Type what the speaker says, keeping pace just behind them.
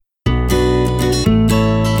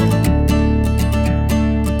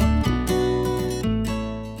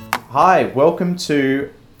Hi, welcome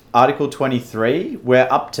to Article 23. We're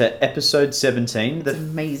up to episode 17, the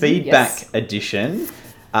feedback edition.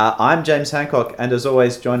 I'm James Hancock, and as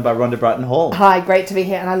always, joined by Rhonda Brighton Hall. Hi, great to be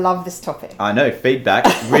here, and I love this topic. I know, feedback.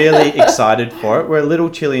 Really excited for it. We're a little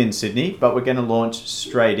chilly in Sydney, but we're going to launch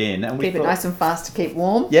straight in. And Keep it nice and fast to keep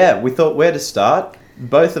warm. Yeah, we thought where to start.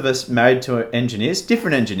 Both of us married to engineers,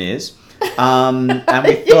 different engineers. And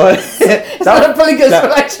we thought it's not a pretty good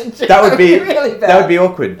relationship. That would be really bad. That would be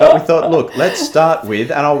awkward. But we thought, look, let's start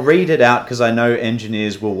with, and I'll read it out because I know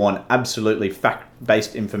engineers will want absolutely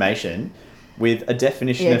fact-based information with a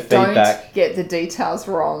definition of feedback. Don't get the details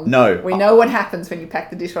wrong. No, we know what happens when you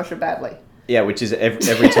pack the dishwasher badly. Yeah, which is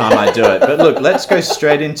every time I do it. But look, let's go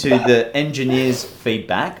straight into the engineer's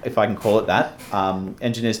feedback, if I can call it that.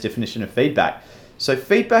 Engineer's definition of feedback. So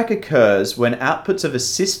feedback occurs when outputs of a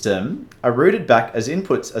system are routed back as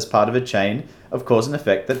inputs as part of a chain of cause and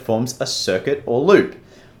effect that forms a circuit or loop.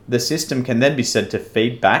 The system can then be said to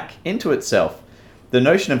feed back into itself. The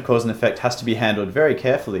notion of cause and effect has to be handled very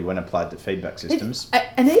carefully when applied to feedback systems.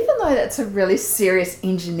 And even though that's a really serious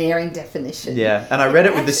engineering definition. Yeah, and I read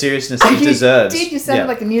it with the seriousness it deserves. You sounded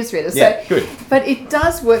like a newsreader. Yeah, good. But it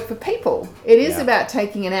does work for people. It is about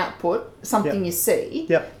taking an output, something you see,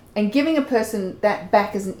 and giving a person that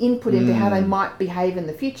back as an input into how they might behave in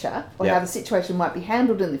the future, or how the situation might be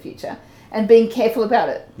handled in the future, and being careful about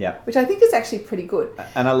it. Yeah. Which I think is actually pretty good.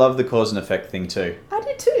 And I love the cause and effect thing too. I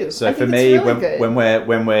do too. So for me, when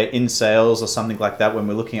we're in sales or something like that, when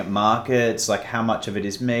we're looking at markets, like how much of it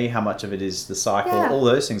is me, how much of it is the cycle, all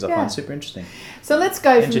those things I find super interesting. So let's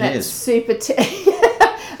go from that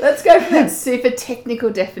super technical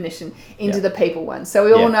definition into the people one. So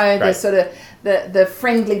we all know the sort of the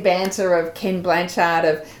friendly banter of Ken Blanchard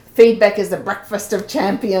of feedback is the breakfast of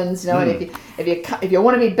champions, you know. And if you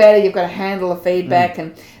want to be better, you've got to handle the feedback.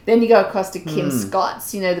 And then you go across to Kim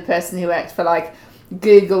Scotts, you know, the person who acts for like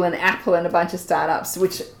Google and Apple and a bunch of startups,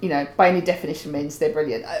 which, you know, by any definition means they're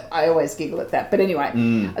brilliant. I always giggle at that. But anyway,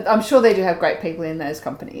 I'm sure they do have great people in those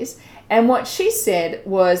companies. And what she said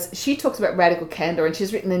was, she talks about radical candor, and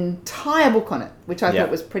she's written an entire book on it, which I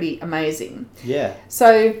thought was pretty amazing. Yeah.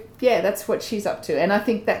 So, yeah, that's what she's up to. And I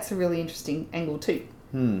think that's a really interesting angle too.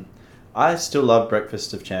 I still love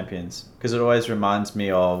Breakfast of Champions because it always reminds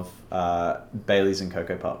me of Baileys and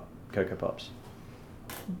Cocoa Pops.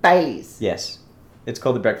 Baileys? Yes. It's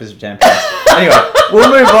called the Breakfast of Champions. Anyway,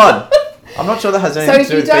 we'll move on. I'm not sure that has anything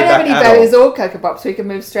to do with feedback. So if you don't have any Baileys or Cocoa Pops, we can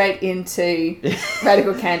move straight into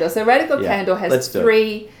Radical Candor. So Radical Candor has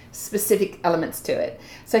three specific elements to it.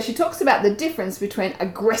 So she talks about the difference between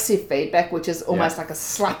aggressive feedback, which is almost like a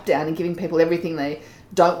slap down and giving people everything they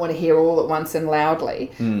don't want to hear all at once and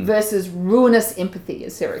loudly, versus ruinous empathy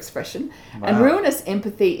is her expression. Wow. And ruinous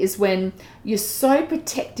empathy is when you're so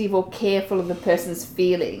protective or careful of the person's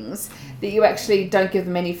feelings that you actually don't give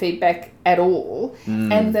them any feedback at all.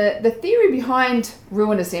 And the theory behind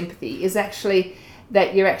ruinous empathy is actually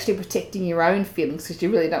that you're actually protecting your own feelings because you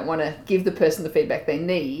really don't want to give the person the feedback they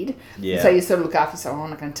need. Yeah. So you sort of look after yourself, I'm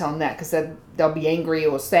not going to tell them that because they'll be angry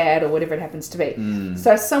or sad or whatever it happens to be.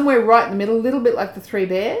 So somewhere right in the middle, a little bit like the Three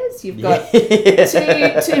Bears, you've got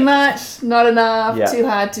too much, not enough, too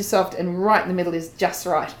hard, too soft, and right in the middle is just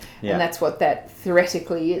right. And that's what that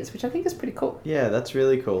theoretically is, which I think is pretty cool. Yeah, that's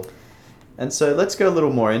really cool. And so let's go a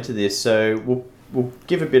little more into this. So we'll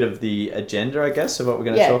give a bit of the agenda, I guess, of what we're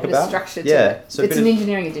going to talk about. Structure to it. So it's an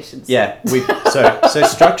engineering edition. Yeah. So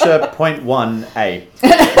structure point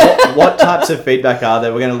 1A. What types of feedback are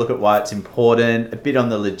there? We're going to look at why it's important, a bit on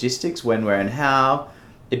the logistics, when, where, and how,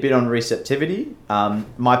 a bit on receptivity.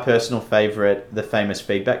 My personal favourite, the famous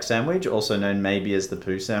feedback sandwich, also known maybe as the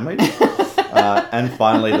poo sandwich. And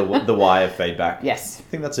finally, the why of feedback. Yes. I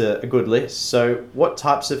think that's a good list. So what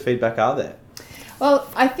types of feedback are there? Well,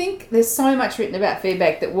 I think there's so much written about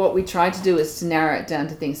feedback that what we try to do is to narrow it down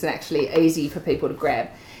to things that are actually easy for people to grab.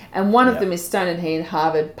 And one of them is Stone and He and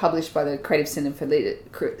Harvard, published by the Creative Center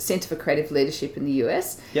for Creative Leadership in the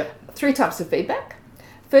US. Yep. 3 types of feedback.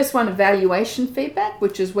 First one, evaluation feedback,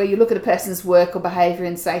 which is where you look at a person's work or behaviour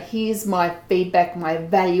and say, here's my feedback, my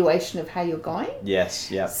evaluation of how you're going. Yes,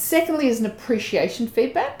 yeah. Secondly is an appreciation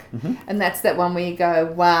feedback. And that's that one where you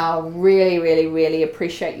go, wow, really, really, really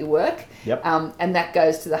appreciate your work. Yep. And that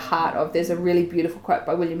goes to the heart of, there's a really beautiful quote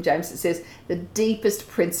by William James that says, the deepest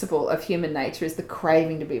principle of human nature is the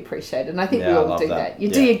craving to be appreciated. And I think we all do that. You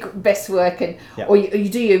do your best work or you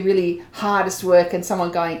do your really hardest work and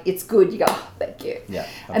someone going, it's good, you go, oh, thank you. Yeah.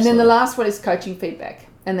 Absolutely. And then the last one is coaching feedback.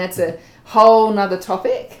 And that's a whole nother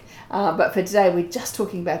topic. But for today, we're just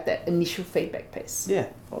talking about that initial feedback piece. Yeah,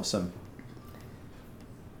 awesome.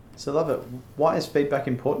 So love it. Why is feedback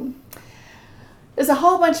important? There's a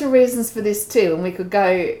whole bunch of reasons for this too, and we could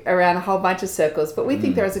go around a whole bunch of circles, but we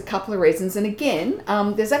think there is a couple of reasons. And again,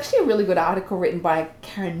 there's actually a really good article written by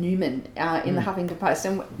Karen Newman in the Huffington Post.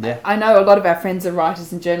 And I know a lot of our friends are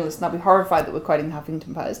writers and journalists, and I'll be horrified that we're quoting the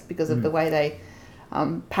Huffington Post because of the way they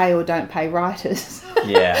pay or don't pay writers.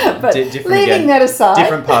 Yeah, but leaving that aside,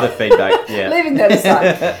 different part of feedback. Yeah, leaving that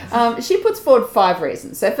aside, she puts forward 5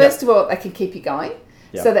 reasons. So first of all, they can keep you going.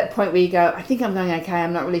 Yep. So that point where you go, I think I'm going okay,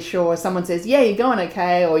 I'm not really sure. Someone says, yeah, you're going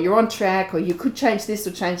okay, or you're on track, or you could change this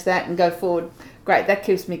or change that and go forward. Great, that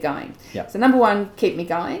keeps me going. Yep. So number 1, keep me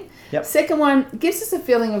going. Yep. Second one, gives us a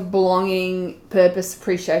feeling of belonging, purpose,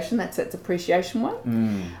 appreciation. That's appreciation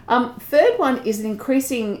one. Third one is an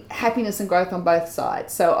increasing happiness and growth on both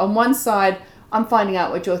sides. So on one side, I'm finding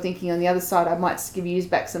out what you're thinking. On the other side, I might just give you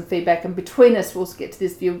back some feedback. And between us, we'll get to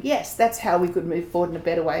this view. Yes, that's how we could move forward in a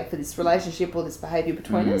better way for this relationship or this behaviour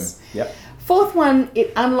between us. Yep. Fourth one,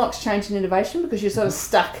 it unlocks change and innovation because you're sort of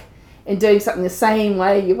stuck in doing something the same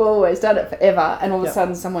way. You've always done it forever. And all of a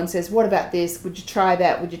sudden someone says, what about this? Would you try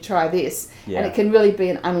that? Would you try this? Yeah. And it can really be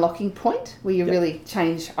an unlocking point where you really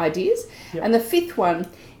change ideas. Yep. And the fifth one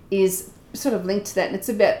is sort of linked to that. And it's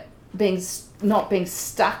about not being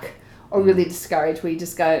stuck or really discouraged, where you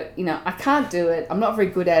just go, I can't do it. I'm not very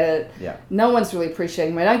good at it. Yeah. No one's really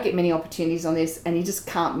appreciating me. I don't get many opportunities on this, and you just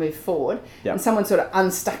can't move forward. Yeah. And someone's sort of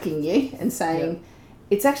unstucking you and saying,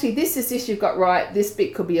 it's actually this you've got right. This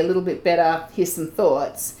bit could be a little bit better. Here's some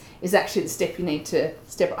thoughts. Is actually the step you need to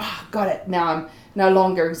step. Got it. Now I'm no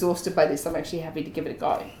longer exhausted by this. I'm actually happy to give it a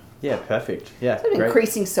go. Yeah, perfect. Yeah, so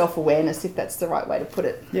increasing self-awareness, if that's the right way to put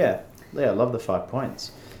it. Yeah, I love the 5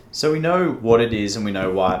 points. So we know what it is and we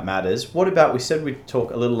know why it matters. What about, we said we'd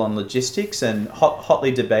talk a little on logistics and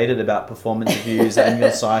hotly debated about performance reviews,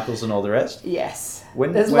 annual cycles and all the rest? Yes.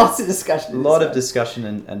 There's lots of discussion. A lot of discussion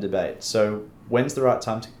and debate. So when's the right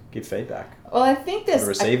time to give feedback? Well, I think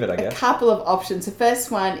there's a couple of options. The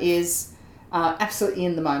first one is absolutely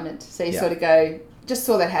in the moment. So you sort of go, just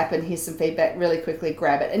saw that happen, here's some feedback, really quickly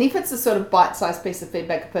grab it. And if it's a sort of bite-sized piece of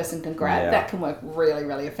feedback a person can grab, that can work really,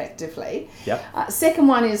 really effectively. Yep. Second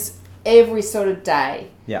one is every sort of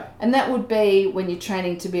day. Yeah. And that would be when you're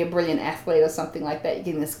training to be a brilliant athlete or something like that. You're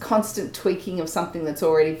getting this constant tweaking of something that's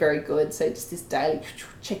already very good. So just this daily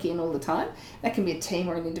check-in all the time. That can be a team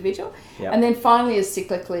or an individual. Yep. And then finally is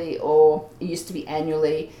cyclically, or it used to be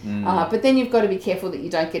annually. But then you've got to be careful that you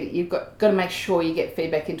don't get it. You've got to make sure you get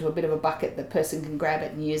feedback into a bit of a bucket. The person can grab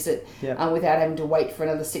it and use it without having to wait for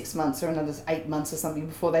another 6 months or another 8 months or something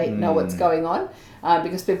before they know what's going on.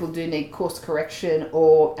 Because people do need course correction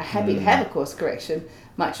or are happy to have a course correction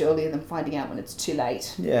much earlier than finding out when it's too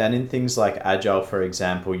late. Yeah, and in things like Agile, for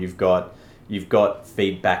example, you've got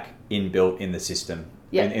feedback inbuilt in the system,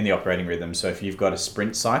 in the operating rhythm. So if you've got a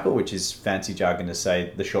sprint cycle, which is fancy jargon to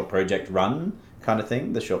say the short project run kind of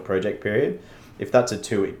thing, the short project period, if that's a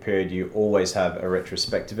 2-week period, you always have a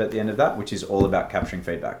retrospective at the end of that, which is all about capturing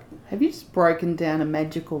feedback. Have you just broken down a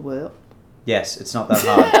magical world? Yes, it's not that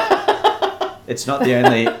hard. It's not the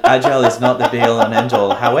only, Agile is not the be-all and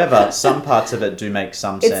end-all. However, some parts of it do make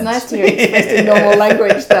some sense. It's nice to hear it expressed in normal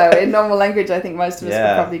language, though. In normal language, I think most of us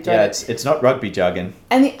could probably do it. It's not rugby jargon.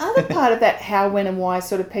 And the other part of that how, when and why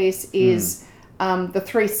sort of piece is the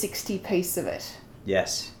 360 piece of it.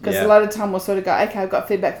 Yes. Because a lot of time we'll sort of go, okay, I've got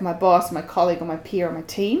feedback from my boss, my colleague, or my peer, or my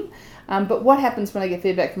team. But what happens when I get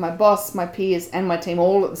feedback from my boss, my peers, and my team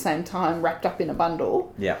all at the same time, wrapped up in a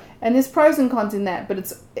bundle? Yeah. And there's pros and cons in that,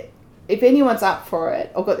 but if anyone's up for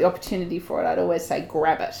it or got the opportunity for it, I'd always say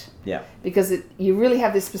grab it. Yeah. Because you really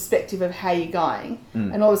have this perspective of how you're going,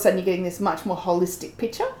 and all of a sudden you're getting this much more holistic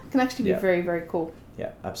picture. It can actually be very, very cool.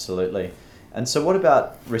 Yeah, absolutely. And so what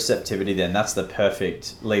about receptivity then? That's the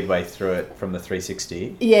perfect lead way through it from the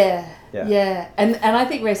 360. Yeah. And I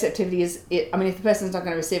think receptivity is it. I mean, if the person's not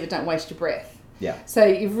going to receive it, don't waste your breath. Yeah. So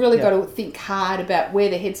you've really got to think hard about where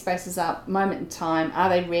their headspace is up, moment in time. Are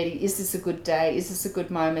they ready? Is this a good day? Is this a good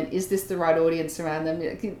moment? Is this the right audience around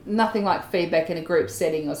them? Nothing like feedback in a group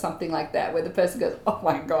setting or something like that where the person goes, oh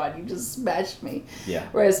my God, you just smashed me. Yeah.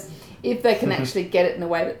 Whereas if they can actually get it in a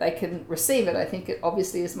way that they can receive it, I think it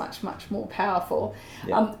obviously is much, much more powerful.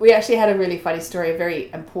 Yeah. We actually had a really funny story. A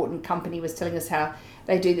very important company was telling us how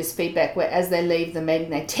they do this feedback where as they leave the meeting,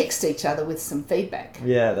 they text each other with some feedback.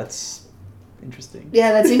 Yeah, that's interesting.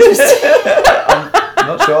 Yeah, that's interesting. I'm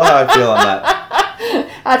not sure how I feel on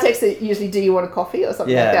that. Our texts are usually, do you want a coffee or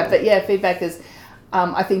something like that? But yeah, feedback is,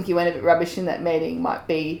 I think you went a bit rubbish in that meeting might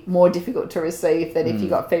be more difficult to receive than if you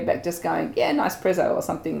got feedback just going, yeah, nice prezzo or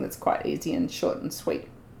something that's quite easy and short and sweet.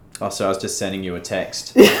 Oh, so I was just sending you a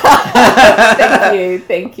text.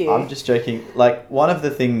 Thank you. I'm just joking. Like, one of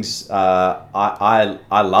the things I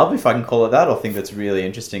love, if I can call it that, or think that's really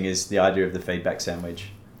interesting, is the idea of the feedback sandwich.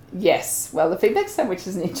 Yes. Well, the feedback sandwich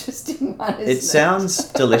is an interesting one, isn't it? It sounds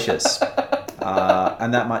delicious.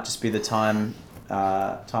 And that might just be the time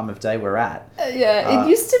of day we're at. It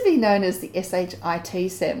used to be known as the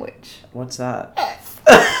SHIT sandwich. What's that?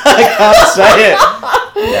 I can't say it.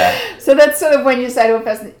 Yeah. So that's sort of when you say to a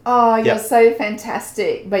person, oh, you're so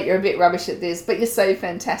fantastic, but you're a bit rubbish at this, but you're so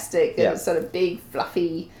fantastic. And it's sort of big,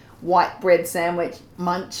 fluffy, white bread sandwich,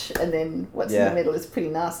 munch, and then what's in the middle is pretty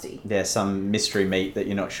nasty. Yeah, some mystery meat that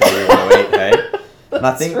you're not sure you want to eat, hey? And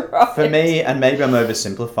I think for me, and maybe I'm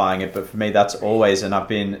oversimplifying it, but for me that's always, and I've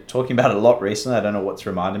been talking about it a lot recently, I don't know what's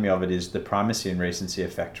reminded me of it, is the primacy and recency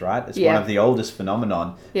effect, right? It's one of the oldest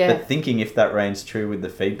phenomenon. Yeah. But thinking if that reigns true with the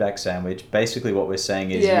feedback sandwich, basically what we're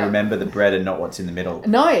saying is you remember the bread and not what's in the middle.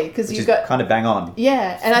 No, because you've got... kind of bang on.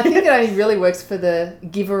 Yeah, and I think it only really works for the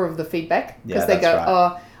giver of the feedback, because they go,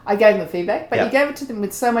 oh, I gave them the feedback, but you gave it to them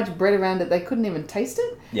with so much bread around it they couldn't even taste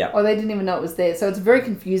it, or they didn't even know it was there. So it's very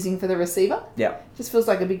confusing for the receiver. Yeah, just feels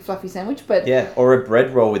like a big fluffy sandwich, but or a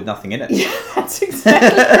bread roll with nothing in it. Yeah, that's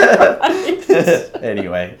exactly right.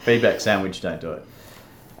 Anyway, feedback sandwich, don't do it.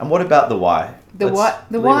 And what about the why? The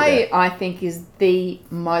why I think is the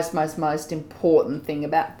most important thing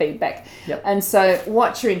about feedback. Yep. And so,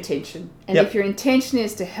 what's your intention? And if your intention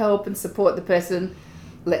is to help and support the person,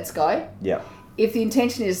 let's go. Yeah. If the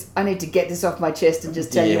intention is, I need to get this off my chest and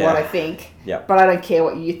just tell you what I think, but I don't care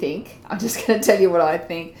what you think, I'm just going to tell you what I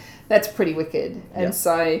think, that's pretty wicked. And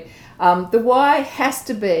so the why has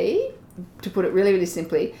to be, to put it really, really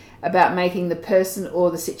simply, about making the person or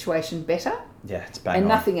the situation better. Yeah, it's bang on.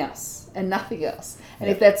 Nothing else. And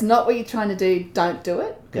if that's not what you're trying to do, don't do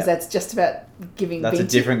it, because that's just about giving. That's a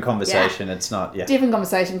different conversation. Yeah. It's not. Yeah. Different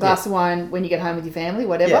conversation. Glass of wine when you get home with your family,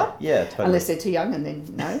 whatever. Yeah, totally. Unless they're too young, and then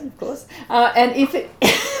no, of course. And if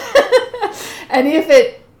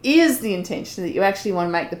it is the intention that you actually want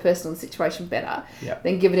to make the personal situation better,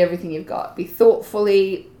 then give it everything you've got. Be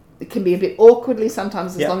thoughtfully. It can be a bit awkwardly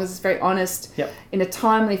sometimes, as long as it's very honest, in a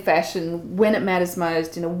timely fashion, when it matters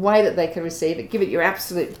most, in a way that they can receive it. Give it your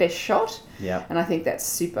absolute best shot. Yeah. And I think that's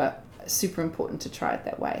super, super important to try it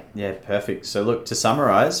that way. Yeah, perfect. So look, to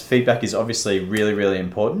summarise, feedback is obviously really, really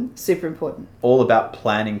important. Super important. All about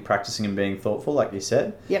planning, practicing and being thoughtful, like you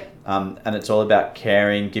said. Yep. And it's all about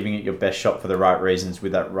caring, giving it your best shot for the right reasons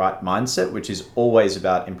with that right mindset, which is always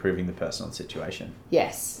about improving the personal situation.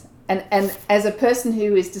 Yes. And as a person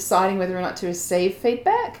who is deciding whether or not to receive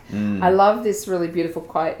feedback, I love this really beautiful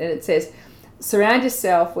quote, and it says, surround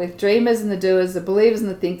yourself with dreamers and the doers, the believers and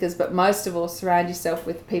the thinkers, but most of all, surround yourself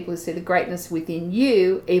with people who see the greatness within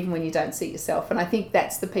you, even when you don't see it yourself. And I think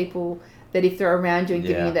that's the people that if they're around you and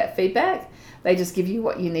giving you that feedback, they just give you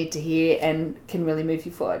what you need to hear and can really move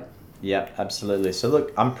you forward. Yeah, absolutely. So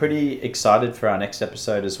look, I'm pretty excited for our next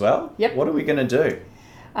episode as well. Yep. What are we going to do?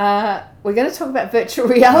 We're going to talk about virtual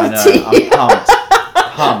reality. I know,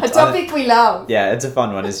 I'm pumped. A topic we love. Yeah, it's a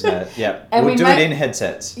fun one, isn't it? Yeah. And we'll do it in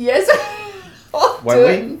headsets. Yes. We'll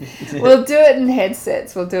do it in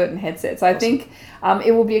headsets. I think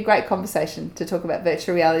it will be a great conversation to talk about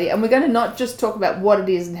virtual reality. And we're going to not just talk about what it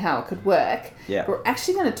is and how it could work. Yeah. We're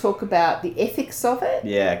actually going to talk about the ethics of it.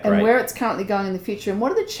 Yeah, great. And where it's currently going in the future and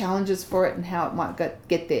what are the challenges for it and how it might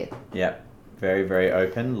get there. Yeah. Very, very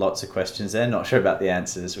open. Lots of questions there. Not sure about the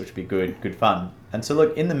answers, which would be good fun. And so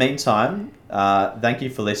look, in the meantime, thank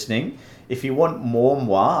you for listening. If you want more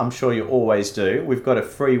moi, I'm sure you always do, we've got a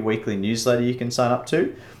free weekly newsletter you can sign up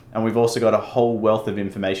to. And we've also got a whole wealth of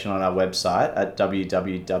information on our website at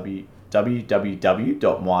www.moi.live.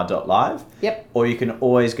 Yep. Or you can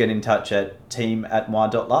always get in touch at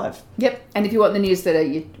team@moi.live. Yep. And if you want the newsletter,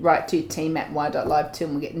 you write to team@moi.live too,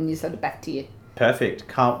 and we'll get the newsletter back to you. Perfect.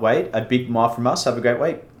 Can't wait. A big moi from us. Have a great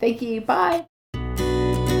week. Thank you. Bye.